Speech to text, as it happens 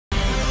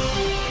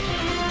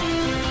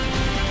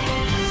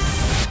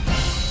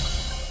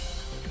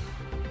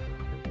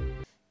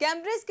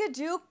Cambridge के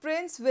Duke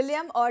Prince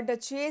William और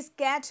duchess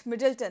Kate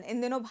Middleton इन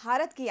दिनों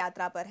भारत की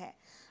यात्रा पर है।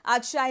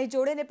 आज शाही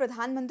जोड़े ने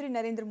प्रधानमंत्री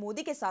नरेंद्र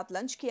मोदी के साथ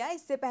लंच किया।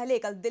 इससे पहले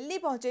कल दिल्ली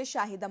पहुंचे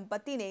शाही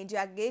दंपति ने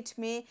इंडिया गेट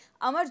में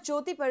अमर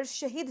ज्योति पर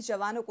शहीद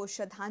जवानों को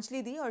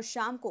श्रद्धांजलि दी और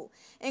शाम को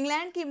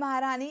इंग्लैंड की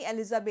महारानी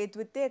एलिजाबेथ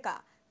द्वितीय का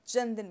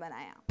जन्मदिन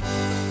मनाया।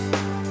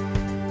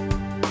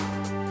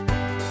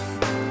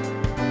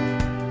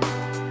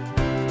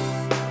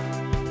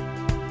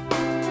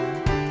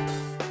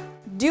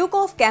 Duke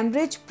of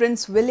Cambridge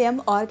Prince William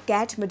और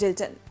केट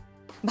मिडल्टन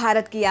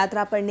भारत की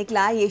यात्रा पर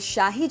निकला ये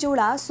शाही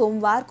जोड़ा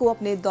सोमवार को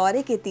अपने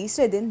दौरे के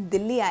तीसरे दिन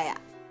दिल्ली आया।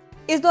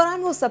 इस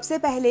दौरान वो सबसे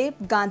पहले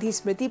गांधी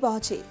स्मृति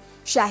पहुंचे।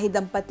 शाही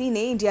दंपति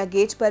ने इंडिया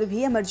गेट पर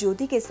भी अमर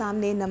ज्योति के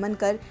सामने नमन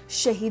कर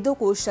शहीदों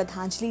को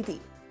श्रद्धांजलि दी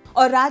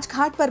और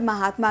राजघाट पर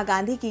महात्मा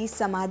गांधी की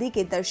समाधि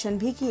के दर्शन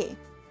भी किए।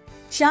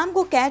 शाम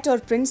को केट और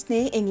प्रिंस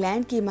ने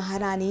इंग्लैंड की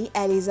महारानी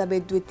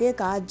एलिजाबेथ द्वितीय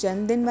का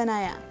जन्मदिन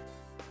मनाया।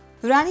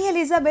 रानी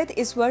एलिजाबेथ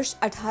इस वर्ष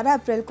 18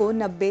 अप्रैल को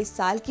 90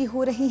 साल की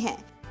हो रही हैं,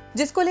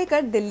 जिसको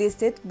लेकर दिल्ली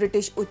स्थित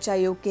ब्रिटिश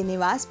उच्चायोग के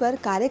निवास पर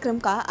कार्यक्रम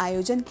का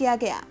आयोजन किया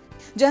गया,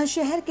 जहां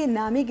शहर के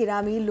नामी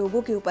गिरामी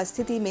लोगों की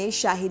उपस्थिति में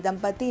शाही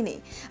दंपति ने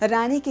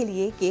रानी के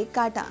लिए केक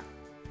काटा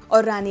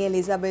और रानी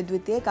एलिजाबेथ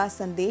द्वितीय का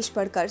संदेश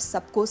पढ़कर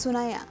सबको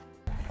सुनाया।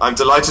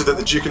 I'm delighted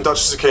that the Duke and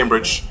Duchess of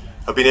Cambridge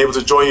have been able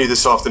to join you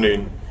this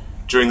afternoon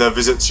during their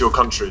visit to your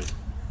country.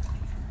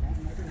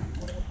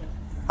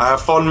 I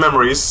have fond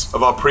memories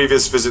of our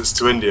previous visits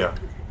to India.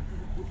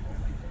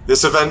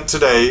 This event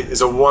today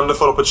is a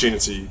wonderful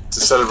opportunity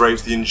to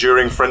celebrate the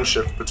enduring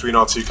friendship between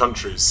our two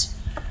countries,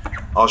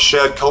 our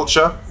shared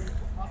culture,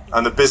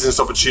 and the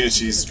business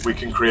opportunities we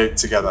can create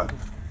together.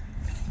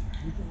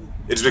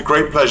 It is with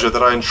great pleasure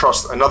that I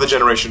entrust another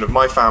generation of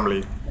my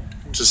family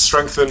to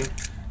strengthen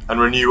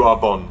and renew our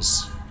bonds.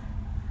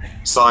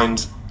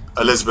 Signed,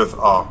 Elizabeth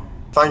R.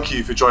 Thank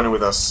you for joining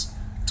with us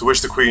to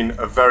wish the Queen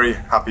a very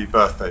happy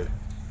birthday.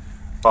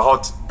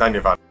 बहुत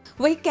धन्यवाद।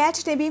 वही cat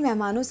ने भी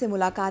मेहमानों से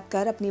मुलाकात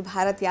कर अपनी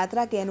भारत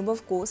यात्रा के अनुभव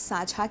को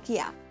साझा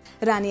किया।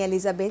 रानी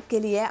एलिजाबेथ के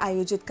लिए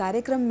आयोजित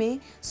कार्यक्रम में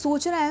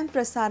सूचना एवं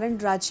प्रसारण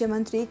राज्य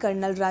मंत्री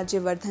कर्नल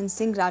राज्यवर्धन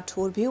सिंह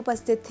राठौर भी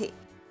उपस्थित थे।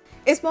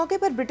 इस मौके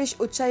पर ब्रिटिश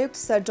उच्चायुक्त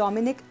सर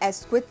डोमिनिक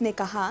एस्क्विथ ने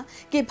कहा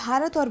कि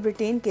भारत और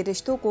ब्रिटेन के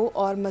रिश्तों को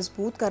और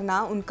मजबूत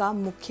करना उनका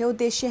मुख्य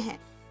उद्देश्य है।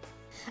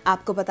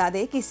 आपको बता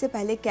दें कि इससे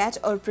पहले केट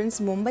और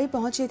प्रिंस मुंबई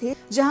पहुंचे थे,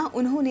 जहां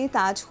उन्होंने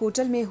ताज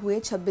होटल में हुए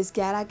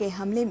 26/11 के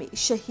हमले में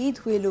शहीद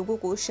हुए लोगों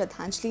को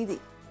श्रद्धांजलि दी।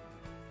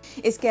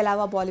 इसके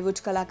अलावा बॉलीवुड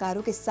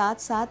कलाकारों के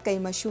साथ साथ कई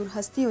मशहूर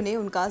हस्तियों ने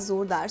उनका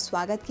जोरदार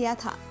स्वागत किया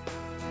था।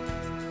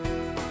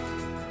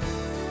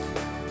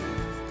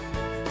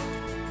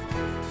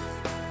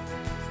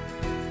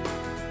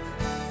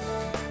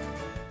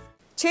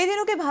 6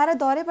 दिनों के भारत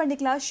दौरे पर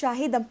निकला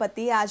शाही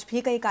दंपति आज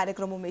भी कई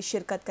कार्यक्रमों में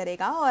शिरकत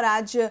करेगा और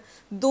आज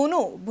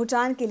दोनों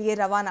भूटान के लिए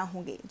रवाना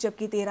होंगे,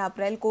 जबकि 13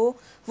 अप्रैल को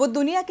वो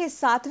दुनिया के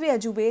 7वें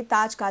अजूबे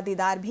ताज का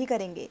दीदार भी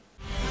करेंगे।